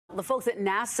The folks at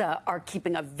NASA are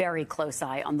keeping a very close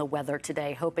eye on the weather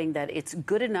today, hoping that it's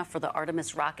good enough for the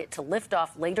Artemis rocket to lift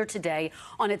off later today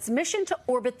on its mission to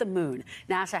orbit the moon.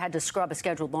 NASA had to scrub a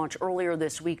scheduled launch earlier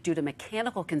this week due to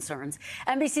mechanical concerns.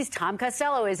 NBC's Tom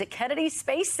Costello is at Kennedy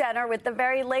Space Center with the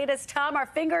very latest. Tom, our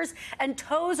fingers and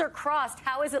toes are crossed.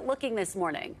 How is it looking this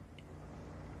morning?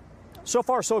 So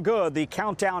far, so good. The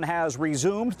countdown has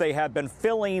resumed. They have been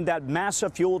filling that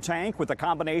massive fuel tank with a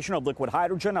combination of liquid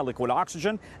hydrogen and liquid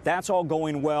oxygen. That's all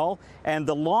going well. And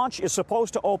the launch is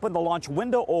supposed to open. The launch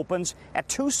window opens at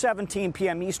 2:17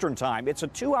 p.m. Eastern time. It's a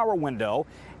 2-hour window.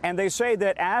 And they say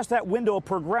that as that window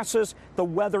progresses, the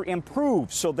weather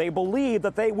improves. So they believe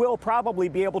that they will probably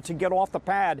be able to get off the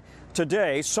pad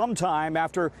today, sometime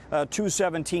after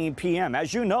 2:17 p.m.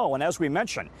 As you know, and as we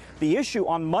mentioned, the issue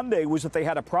on Monday was that they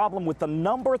had a problem with the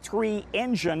number 3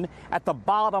 engine at the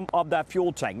bottom of that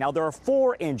fuel tank. Now, there are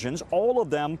 4 engines, all of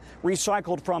them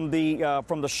recycled from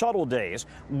the shuttle days.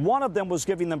 One of them was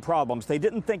giving them problems. They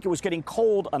didn't think it was getting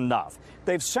cold enough.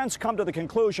 They've since come to the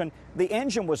conclusion the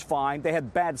engine was fine. They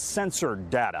had bad sensor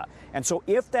data. And so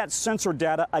if that sensor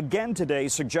data again today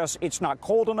suggests it's not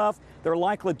cold enough, they're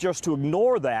likely just to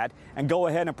ignore that and go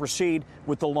ahead and proceed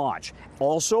with the launch.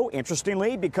 Also,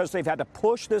 interestingly, because they've had to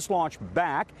push this launch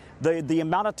back, the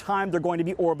amount of time they're going to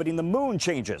be orbiting the moon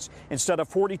changes. Instead of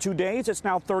 42 days, it's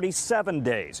now 37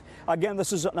 days. Again,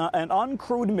 this is an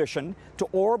uncrewed mission to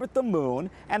orbit the moon,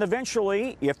 and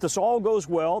eventually, if this all goes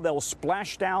well, they'll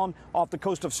splash down off the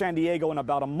coast of San Diego in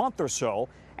about a month or so.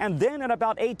 And then in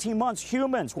about 18 months,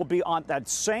 humans will be on that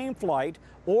same flight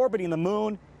orbiting the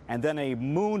moon, and then a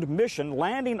mooned mission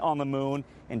landing on the moon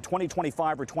in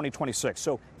 2025 or 2026.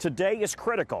 So today is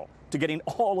critical to getting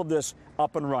all of this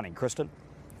up and running. Kristen?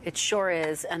 It sure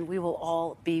is, and we will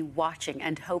all be watching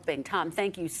and hoping. Tom,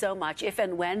 thank you so much. If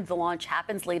and when the launch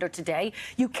happens later today,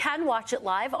 you can watch it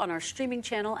live on our streaming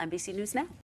channel, NBC News Now.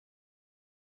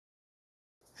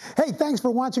 Hey, thanks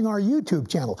for watching our YouTube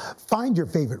channel. Find your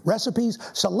favorite recipes,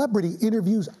 celebrity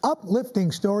interviews,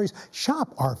 uplifting stories,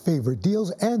 shop our favorite deals,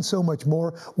 and so much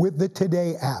more with the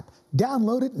Today app.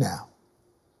 Download it now.